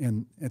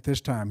 And at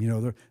this time,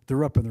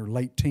 they're up in their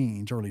late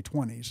teens, early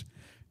 20s,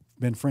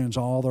 been friends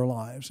all their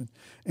lives. And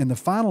in the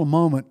final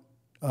moment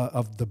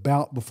of the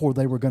bout before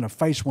they were going to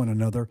face one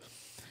another,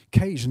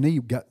 Kay's knee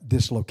got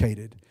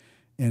dislocated.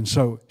 And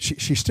so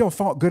she still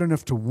fought good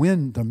enough to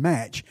win the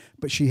match,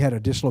 but she had a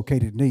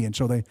dislocated knee, and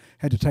so they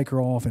had to take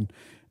her off. And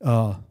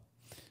the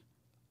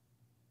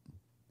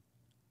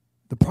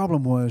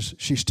problem was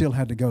she still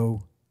had to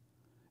go,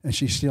 and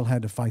she still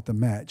had to fight the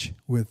match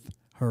with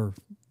her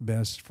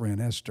best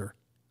friend, Esther.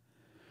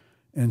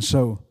 And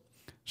so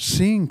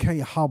seeing Kay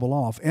hobble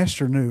off,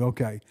 Esther knew,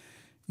 okay,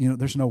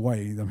 there's no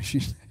way.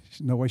 She's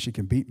no way she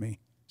can beat me.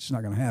 It's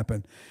not going to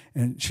happen.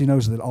 And she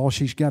knows that all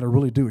she's got to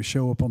really do is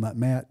show up on that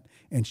mat,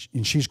 and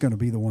she's going to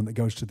be the one that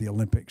goes to the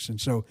Olympics.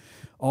 And so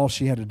all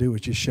she had to do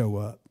was just show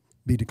up,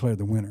 be declared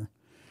the winner.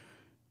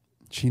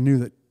 She knew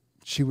that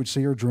she would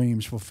see her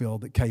dreams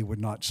fulfilled, that Kay would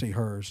not see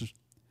hers.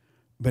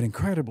 But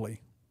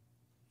incredibly,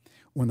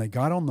 when they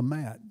got on the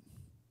mat,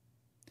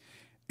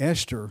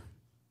 Esther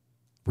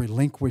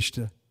relinquished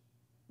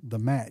the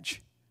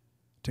match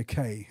to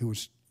Kay, who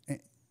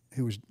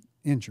was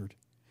injured,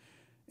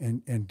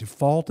 and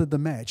defaulted the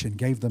match and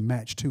gave the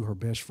match to her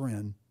best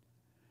friend.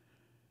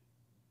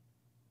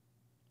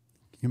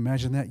 Can you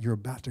imagine that? You're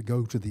about to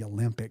go to the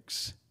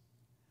Olympics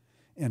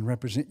and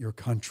represent your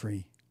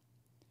country,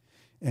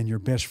 and your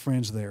best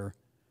friend's there.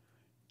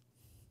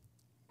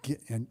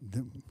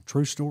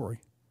 True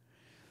story.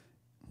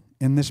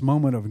 In this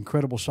moment of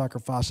incredible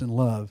sacrifice and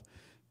love,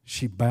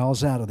 she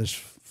bows out of this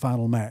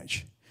final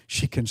match.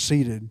 She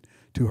conceded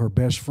to her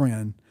best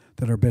friend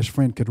that her best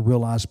friend could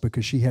realize,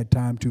 because she had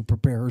time to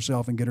prepare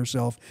herself and get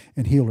herself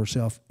and heal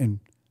herself and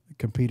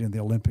compete in the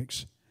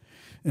Olympics.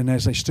 And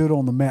as they stood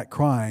on the mat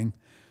crying,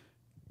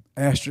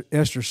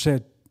 Esther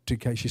said to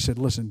Kay, she said,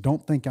 listen,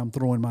 don't think I'm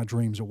throwing my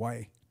dreams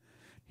away.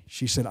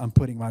 She said, I'm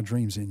putting my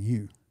dreams in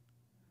you.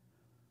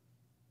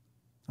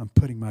 I'm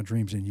putting my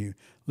dreams in you.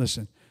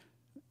 Listen,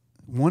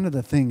 one of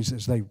the things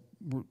as they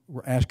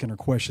were asking her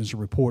questions, a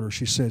reporter,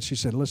 she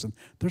said, listen,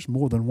 there's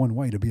more than one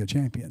way to be a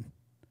champion.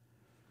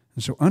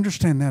 And so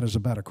understand that as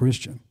about a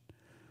Christian.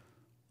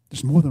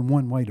 There's more than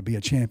one way to be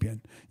a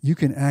champion. You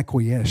can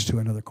acquiesce to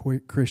another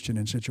Christian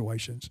in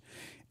situations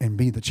and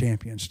be the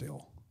champion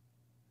still.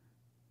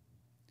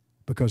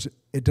 Because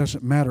it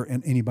doesn't matter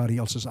in anybody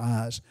else's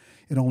eyes.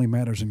 It only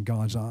matters in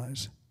God's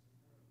eyes.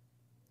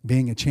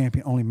 Being a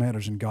champion only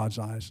matters in God's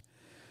eyes.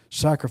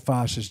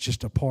 Sacrifice is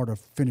just a part of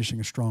finishing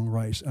a strong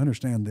race.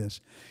 Understand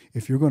this.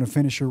 If you're going to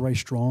finish your race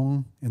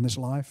strong in this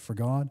life for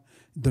God,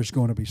 there's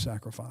going to be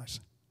sacrifice.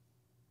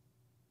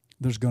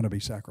 There's going to be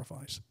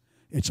sacrifice.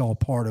 It's all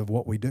part of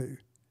what we do.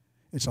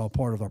 It's all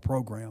part of our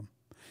program.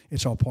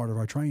 It's all part of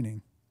our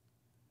training.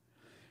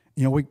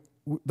 You know,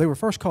 they were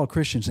first called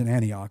Christians in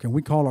Antioch, and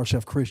we call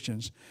ourselves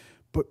Christians.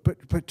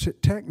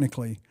 But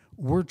technically,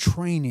 we're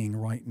training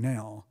right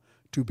now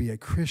to be a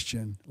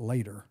Christian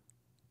later.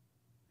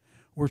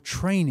 We're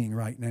training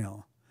right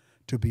now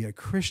to be a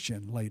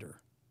Christian later.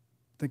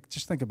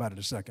 Just think about it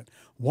a second.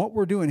 What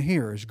we're doing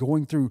here is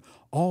going through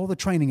all the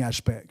training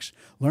aspects,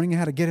 learning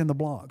how to get in the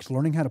blocks,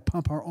 learning how to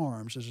pump our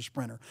arms as a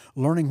sprinter,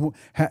 learning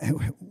how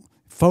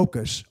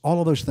focus, all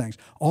of those things.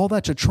 All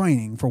that's a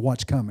training for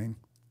what's coming.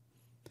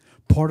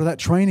 Part of that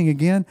training,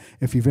 again,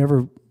 if you've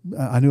ever,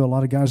 I knew a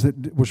lot of guys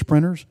that were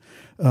sprinters.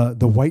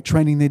 The weight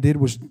training they did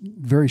was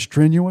very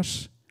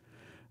strenuous.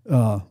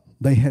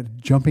 They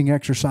had jumping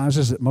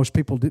exercises that most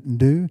people didn't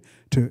do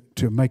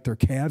to make their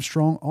calves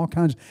strong,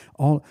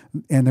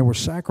 and there was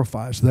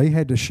sacrifice. They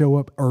had to show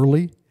up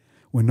early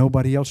when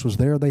nobody else was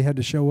there. They had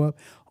to show up,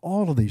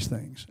 all of these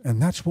things.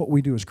 And that's what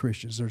we do as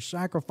Christians. There's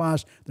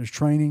sacrifice, there's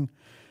training.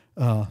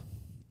 So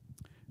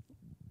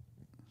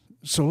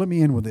let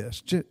me end with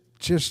this.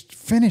 Just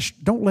finish.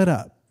 Don't let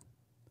up.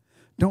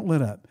 Don't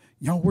let up.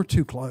 Y'all, we're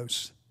too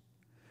close.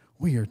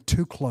 We are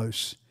too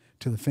close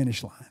to the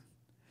finish line.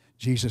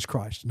 Jesus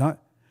Christ, not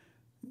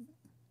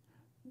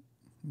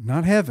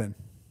heaven.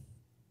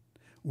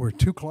 We're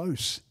too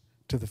close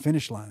to the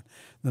finish line.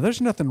 Now,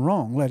 there's nothing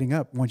wrong letting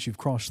up once you've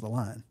crossed the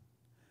line.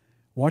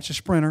 Watch a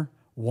sprinter,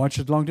 watch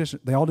a long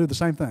distance. They all do the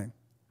same thing.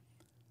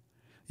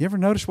 You ever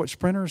notice what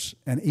sprinters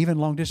and even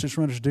long distance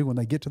runners do when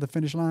they get to the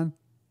finish line?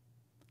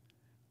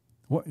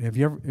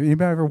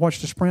 Anybody ever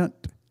watched a sprint?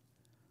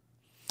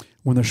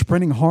 When they're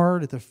sprinting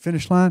hard at the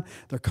finish line,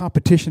 their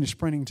competition is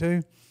sprinting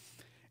too.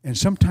 And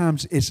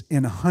sometimes it's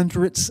in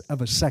hundredths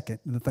of a second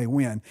that they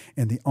win.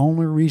 And the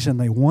only reason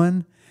they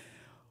won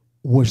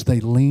was they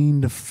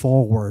leaned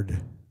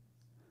forward.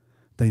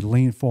 They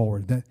leaned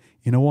forward.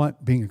 You know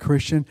what? Being a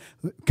Christian,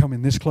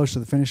 coming this close to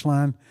the finish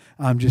line,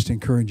 I'm just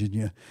encouraging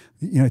you.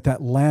 You know, at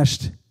that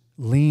last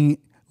lean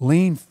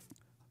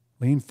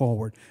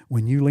forward.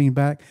 When you lean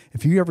back,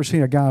 if you ever see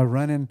a guy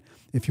running,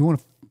 if you're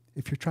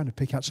trying to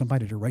pick out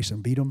somebody to race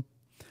and beat them,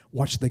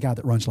 watch the guy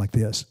that runs like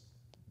this.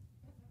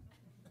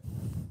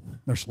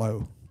 They're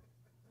slow.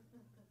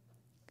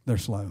 They're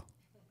slow.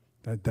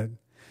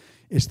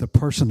 It's the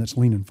person that's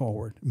leaning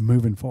forward,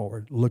 moving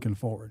forward, looking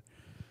forward.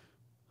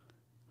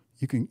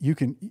 You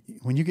can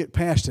when you get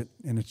past it,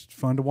 and it's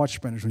fun to watch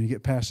sprinters, when you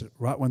get past it,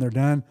 right when they're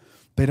done,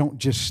 they don't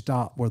just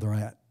stop where they're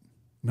at.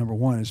 Number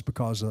one is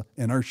because of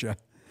inertia,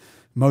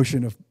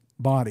 motion of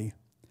body.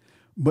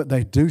 But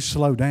they do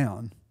slow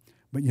down.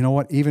 But you know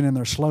what? Even in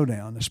their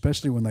slowdown,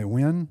 especially when they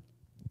win,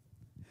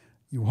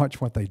 you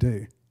watch what they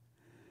do.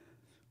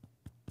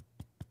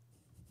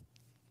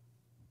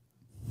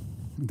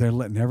 They're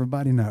letting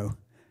everybody know,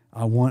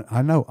 I won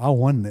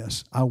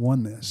this. I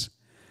won this.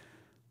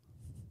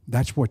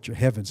 That's what your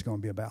heaven's going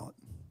to be about.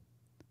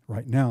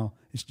 Right now,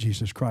 it's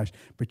Jesus Christ.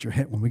 But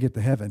when we get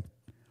to heaven,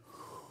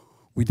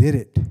 we did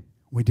it.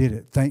 We did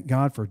it. Thank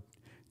God for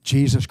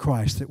Jesus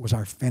Christ. That was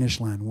our finish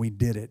line. We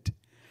did it.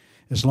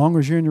 As long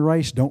as you're in your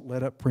race, don't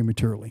let up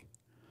prematurely.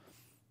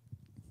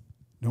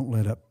 Don't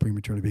let up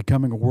prematurely.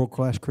 Becoming a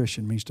world-class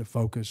Christian means to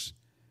focus,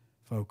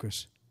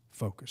 focus,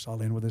 focus.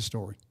 I'll end with this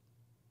story.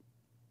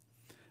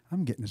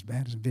 I'm getting as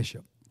bad as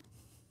Bishop.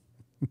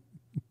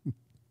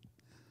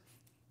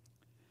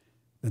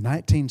 The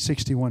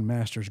 1961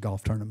 Masters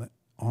golf tournament,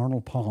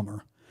 Arnold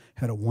Palmer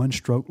had a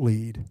one-stroke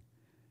lead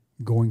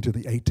going to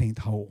the 18th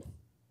hole.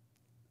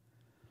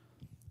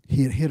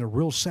 He had hit a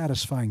real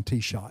satisfying tee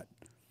shot.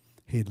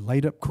 He had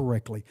laid up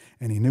correctly,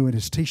 and he knew at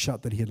his tee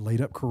shot that he had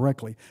laid up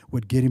correctly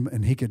would get him,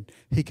 and he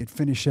could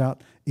finish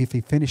out. If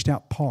he finished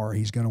out par,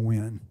 he's going to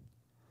win.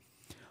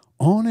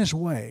 On his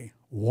way,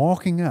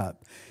 walking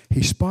up,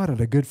 he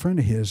spotted a good friend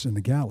of his in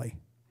the galley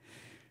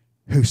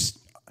who's,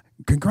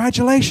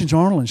 congratulations,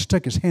 Arnold, and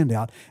stuck his hand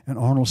out. And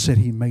Arnold said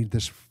he made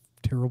this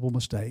terrible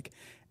mistake.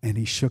 And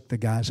he shook the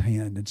guy's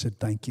hand and said,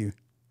 thank you.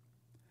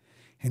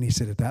 And he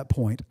said, at that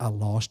point, I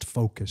lost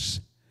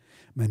focus.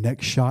 My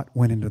next shot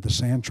went into the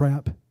sand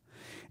trap.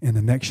 And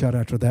the next shot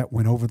after that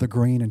went over the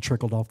green and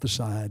trickled off the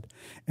side.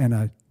 And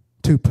I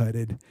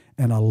two-putted,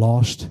 and I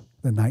lost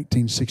the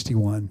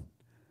 1961.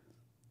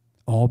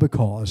 All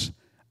because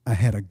I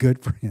had a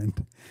good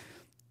friend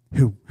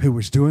who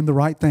was doing the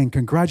right thing.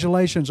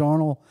 Congratulations,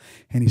 Arnold.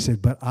 And he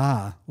said, but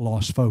I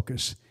lost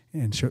focus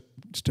and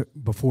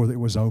before it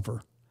was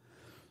over.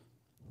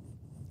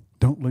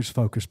 Don't lose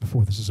focus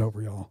before this is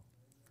over, y'all.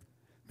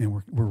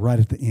 Man, we're right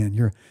at the end.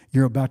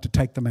 You're about to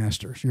take the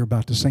Masters. You're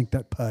about to sink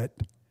that putt.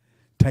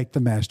 Take the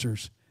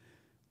Masters.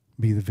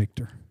 Be the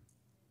victor.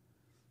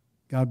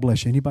 God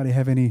bless you. Anybody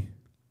have any?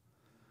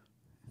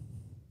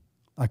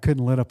 I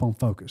couldn't let up on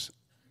focus.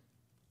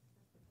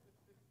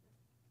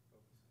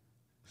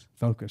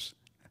 Focus.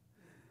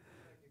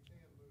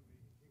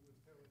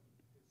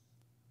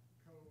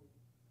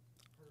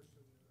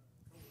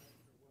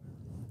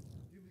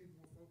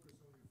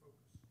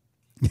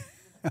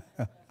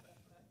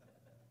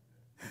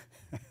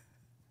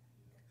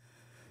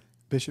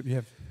 Bishop, you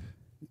have?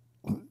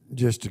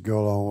 Just to go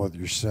along with what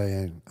you're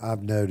saying,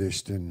 I've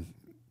noticed in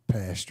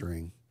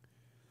pastoring,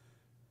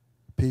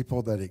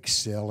 people that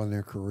excel in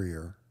their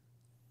career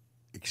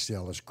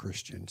excel as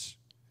Christians.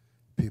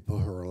 People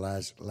who are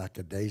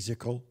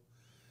lackadaisical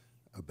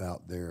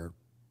about their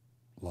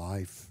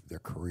life, their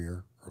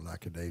career, or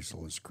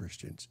lackadaisical as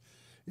Christians.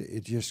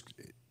 It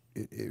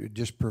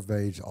just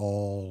pervades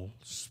all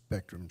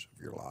spectrums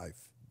of your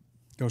life.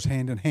 Goes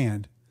hand in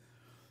hand.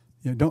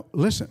 You know,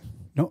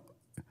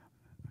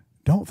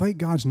 don't think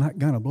God's not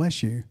going to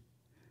bless you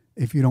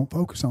if you don't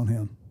focus on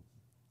Him.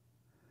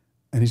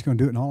 And He's going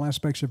to do it in all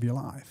aspects of your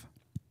life.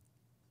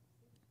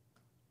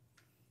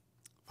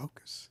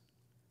 Focus.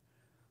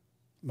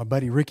 My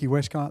buddy Ricky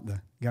Westcott,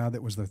 the guy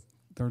that was the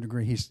third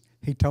degree,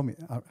 he told me,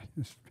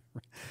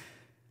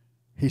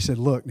 he said,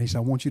 look, and he said,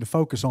 I want you to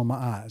focus on my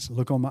eyes.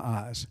 Look on my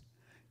eyes.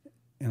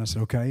 And I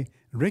said, okay.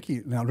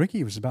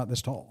 Ricky was about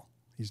this tall.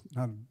 He's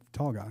not a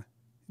tall guy.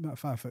 He's about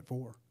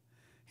 5'4".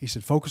 He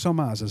said, focus on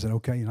my eyes. I said,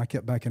 okay. And I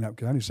kept backing up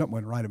because I knew something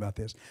wasn't right about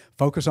this.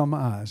 Focus on my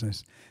eyes. And I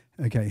said,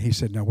 okay. He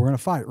said, now we're going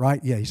to fight,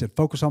 right? Yeah. He said,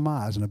 focus on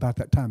my eyes. And about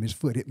that time, his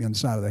foot hit me on the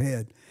side of the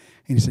head.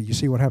 And he said, you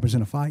see what happens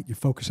in a fight? You're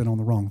focusing on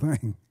the wrong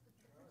thing.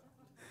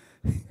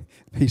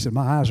 He said,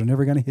 my eyes are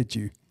never going to hit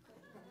you.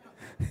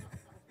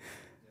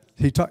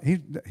 He taught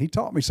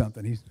me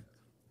something.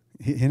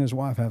 He and his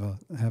wife have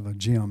a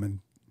gym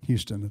in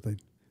Houston that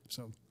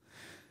so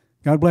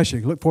God bless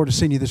you. Look forward to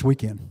seeing you this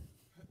weekend.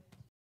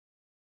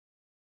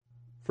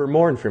 For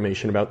more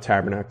information about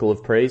Tabernacle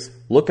of Praise,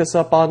 look us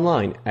up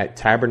online at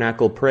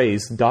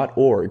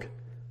tabernaclepraise.org.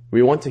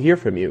 We want to hear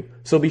from you,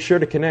 so be sure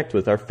to connect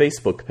with our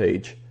Facebook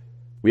page.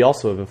 We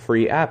also have a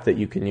free app that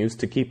you can use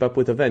to keep up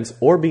with events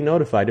or be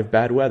notified of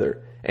bad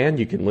weather, and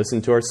you can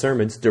listen to our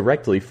sermons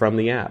directly from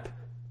the app.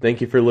 Thank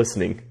you for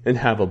listening, and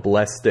have a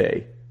blessed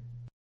day.